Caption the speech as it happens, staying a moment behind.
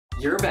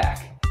You're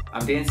back.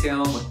 I'm Dan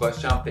Salem with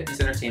BuzzChomp Fitness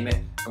Entertainment,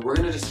 and we're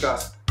going to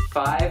discuss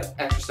 5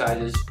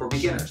 exercises for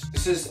beginners.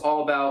 This is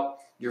all about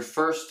your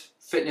first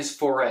fitness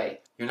foray.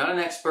 You're not an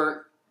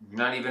expert, you're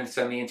not even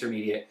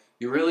semi-intermediate.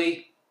 You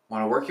really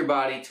want to work your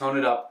body, tone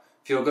it up,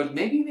 feel good,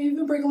 maybe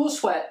even break a little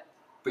sweat,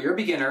 but you're a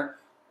beginner.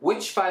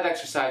 Which 5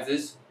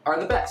 exercises are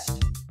the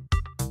best?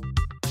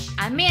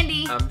 I'm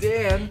Mandy. I'm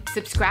Dan.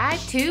 Subscribe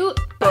to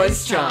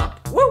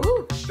BuzzChomp.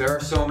 Woo! There are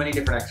so many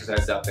different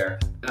exercises out there.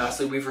 And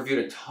honestly, we've reviewed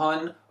a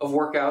ton of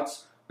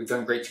workouts. We've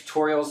done great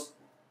tutorials,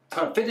 a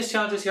ton of fitness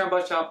challenges here on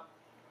BuzzChomp.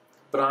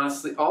 But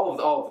honestly, all of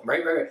them,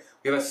 right?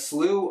 We have a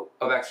slew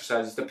of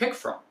exercises to pick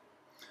from.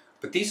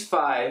 But these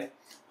 5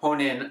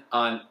 hone in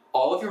on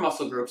all of your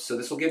muscle groups, so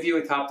this will give you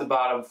a top to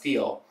bottom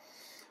feel.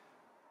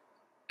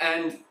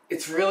 And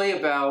it's really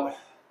about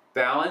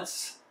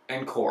balance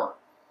and core.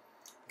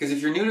 Because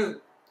if you're new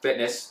to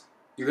fitness,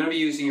 you're going to be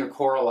using your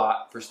core a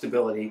lot for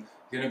stability.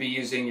 You're going to be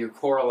using your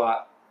core a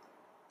lot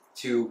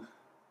to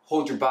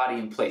hold your body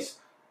in place.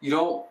 You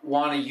don't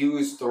want to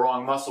use the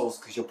wrong muscles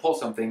because you'll pull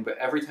something, but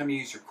every time you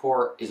use your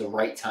core is a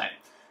right time.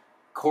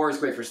 Core is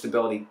great for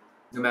stability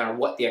no matter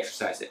what the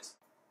exercise is.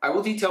 I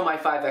will detail my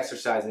 5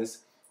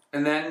 exercises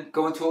and then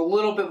go into a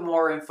little bit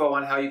more info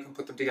on how you can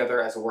put them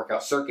together as a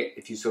workout circuit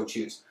if you so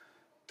choose.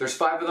 There's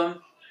 5 of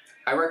them.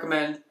 I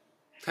recommend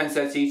 10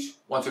 sets each,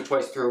 once or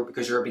twice through,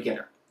 because you're a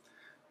beginner.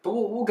 But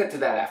we'll get to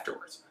that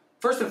afterwards.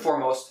 First and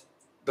foremost,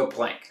 the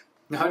plank.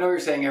 Now I know you're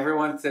saying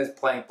everyone says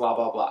plank, blah,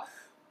 blah, blah.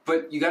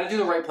 But you got to do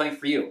the right plank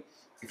for you.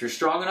 If you're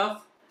strong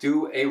enough,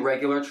 do a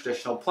regular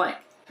traditional plank.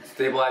 It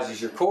stabilizes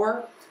your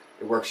core,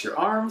 it works your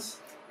arms,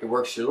 it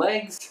works your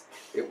legs,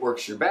 it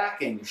works your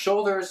back and your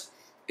shoulders.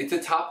 It's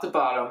a top to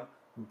bottom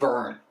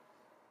burn.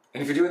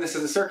 And if you're doing this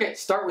as a circuit,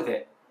 start with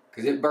it,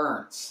 because it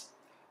burns.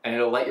 And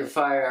it'll light your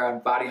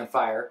body on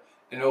fire,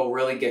 and it'll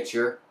really get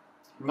your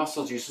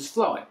muscle juices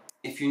flowing.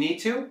 If you need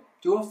to,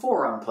 do a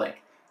forearm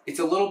plank. It's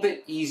a little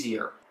bit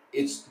easier.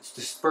 It's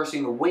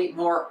dispersing the weight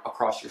more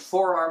across your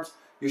forearms.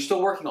 You're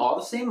still working all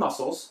the same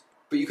muscles,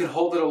 but you can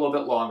hold it a little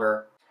bit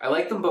longer. I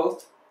like them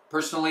both.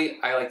 Personally,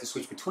 I like to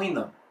switch between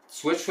them.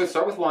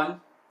 Start with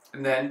one,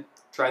 and then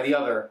try the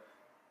other.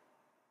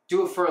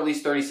 Do it for at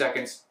least 30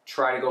 seconds.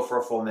 Try to go for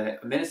a full minute.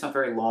 A minute's not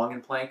very long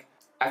in plank.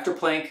 After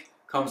plank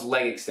comes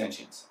leg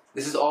extensions.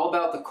 This is all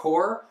about the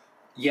core,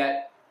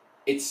 yet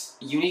it's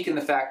unique in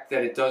the fact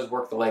that it does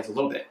work the legs a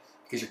little bit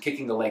because you're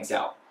kicking the legs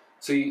out.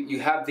 So you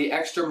have the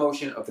extra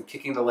motion of the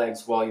kicking the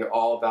legs while you're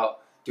all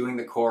about doing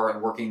the core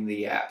and working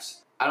the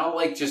abs. I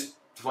don't just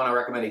want to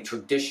recommend a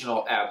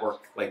traditional ab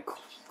work like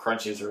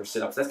crunches or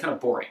sit-ups. That's kind of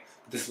boring.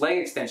 But this leg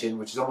extension,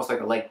 which is almost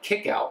like a leg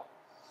kick out,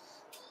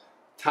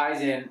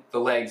 ties in the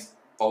legs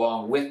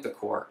along with the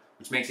core,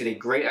 which makes it a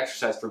great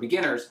exercise for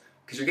beginners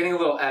because you're getting a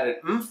little added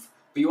oomph,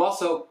 but you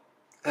also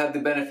have the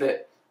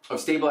benefit of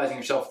stabilizing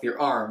yourself with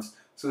your arms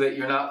so that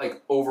you're not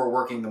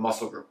overworking the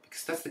muscle group,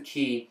 because that's the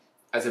key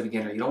as a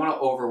beginner. You don't want to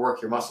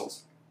overwork your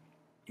muscles.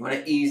 You want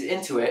to ease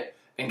into it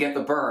and get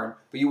the burn,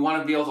 but you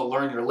want to be able to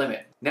learn your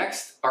limit.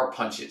 Next are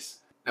punches.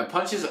 Now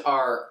punches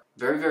are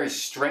very, very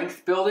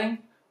strength building,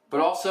 but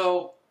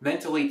also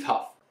mentally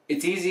tough.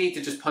 It's easy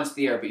to just punch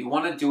the air, but you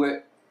want to do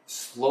it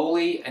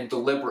slowly and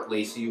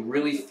deliberately so you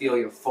really feel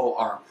your full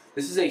arm.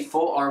 This is a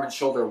full arm and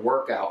shoulder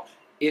workout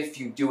if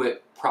you do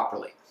it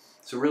properly.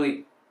 So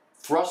really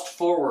thrust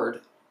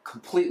forward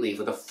completely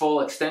with a full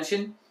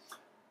extension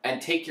and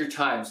take your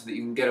time so that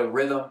you can get a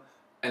rhythm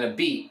and a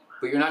beat,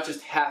 but you're not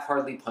just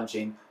half-heartedly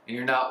punching and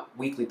you're not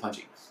weakly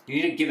punching. You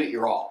need to give it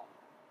your all.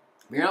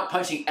 You're not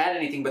punching at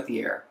anything but the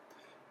air.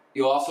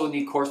 You'll also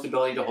need core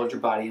stability to hold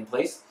your body in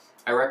place.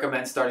 I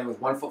recommend starting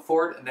with 1 foot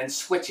forward and then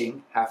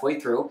switching halfway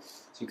through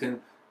so you can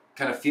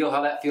kind of feel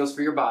how that feels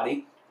for your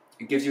body.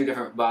 It gives you a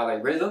different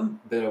body rhythm,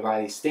 a bit of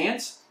body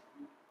stance.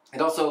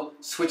 It also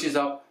switches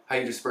up how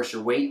you disperse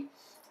your weight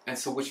and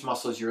so which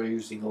muscles you're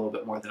using a little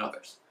bit more than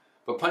others.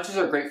 But punches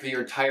are great for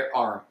your entire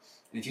arm.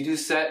 And if you do a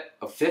set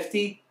of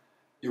 50,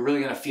 you're really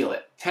going to feel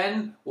it.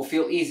 10 will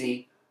feel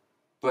easy,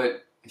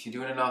 but if you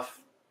do it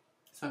enough,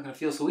 it's not going to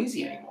feel so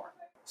easy anymore.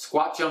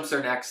 Squat jumps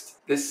are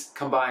next. This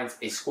combines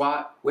a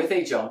squat with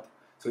a jump,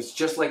 so it's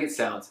just like it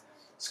sounds.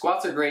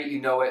 Squats are great, you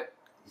know it.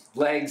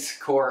 Legs,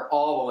 core,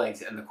 all the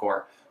legs and the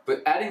core.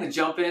 But adding the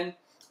jump in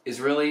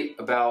is really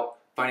about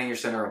finding your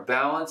center of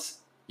balance,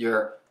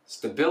 your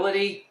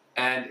stability,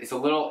 and it's a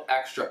little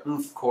extra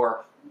oomph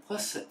core,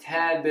 plus a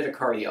tad bit of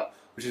cardio,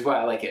 which is why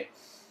I like it.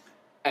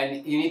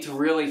 And you need to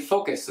really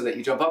focus so that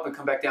you jump up and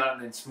come back down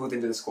and then smooth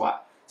into the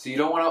squat. So you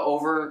don't want to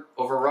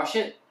over rush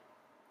it.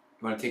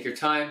 You want to take your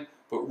time,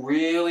 but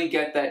really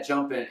get that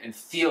jump in and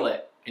feel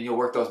it, and you'll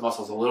work those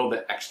muscles a little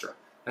bit extra.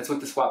 That's what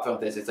the squat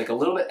jump is. It's like a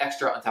little bit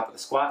extra on top of the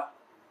squat,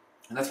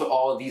 and that's what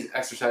all of these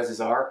exercises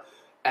are,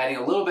 adding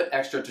a little bit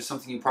extra to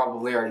something you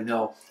probably already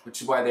know,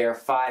 which is why they are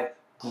 5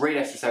 great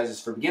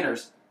exercises for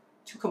beginners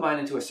to combine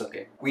into a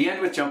circuit. We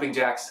end with jumping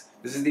jacks.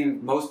 This is the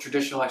most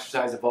traditional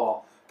exercise of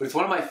all, but it's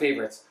one of my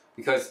favorites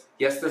because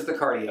yes, there's the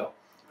cardio,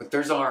 but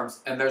there's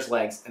arms and there's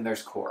legs and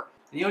there's core.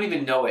 and you don't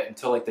even know it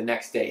until like the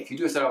next day. If you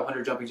do a set of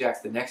 100 jumping jacks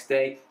the next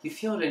day, you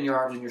feel it in your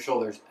arms and your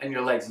shoulders and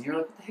your legs, and you're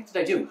like, what the heck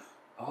did I do?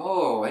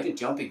 Oh, I did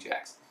jumping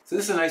jacks. So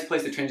this is a nice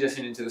place to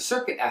transition into the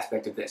circuit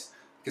aspect of this,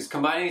 because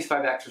combining these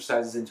 5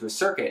 exercises into a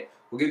circuit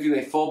will give you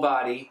a full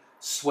body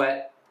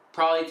sweat,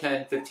 probably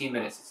 10-15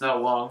 minutes. It's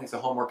not long, it's a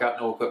home workout,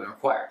 no equipment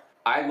required.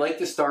 I like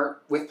to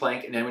start with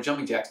plank and then with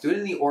jumping jacks. Do it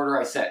in the order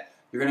I said.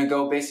 You're gonna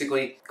go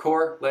basically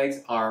core,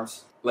 legs,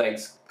 arms,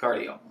 legs,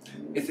 cardio.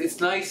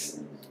 It's nice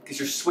because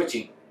you're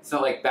switching. It's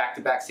not like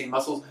back-to-back same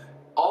muscles.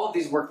 All of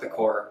these work the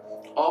core.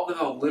 All of them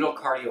have a little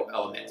cardio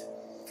element.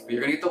 But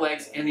you're gonna get the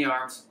legs and the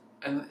arms,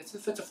 and it's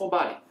a full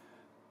body.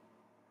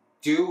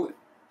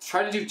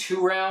 Try to do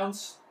 2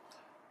 rounds,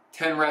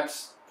 10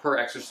 reps per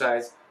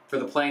exercise. For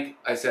the plank,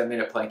 I said a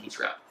minute plank each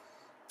round.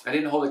 I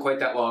didn't hold it quite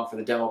that long for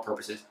the demo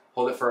purposes.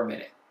 Hold it for a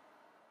minute.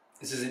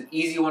 This is an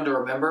easy one to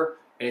remember,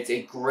 and it's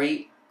a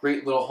great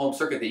little home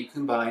circuit that you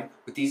combine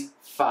with these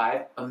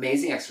 5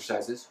 amazing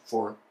exercises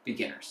for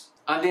beginners.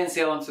 I'm Dan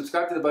Salem.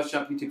 Subscribe to the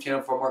BuzzChomp YouTube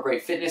channel for more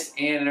great fitness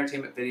and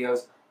entertainment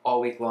videos all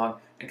week long.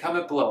 And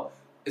comment below,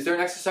 is there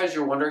an exercise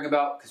you're wondering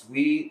about? Because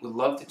we would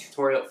love to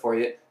tutorial it for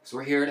you, because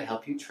we're here to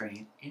help you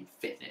train in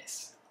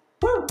fitness.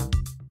 Woo!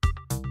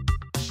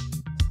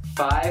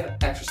 5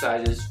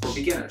 exercises for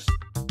beginners.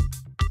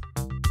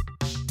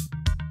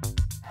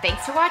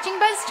 Thanks for watching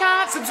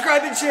BuzzChomp.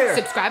 Subscribe and share.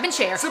 Subscribe and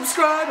share.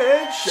 Subscribe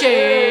and share.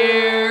 Share.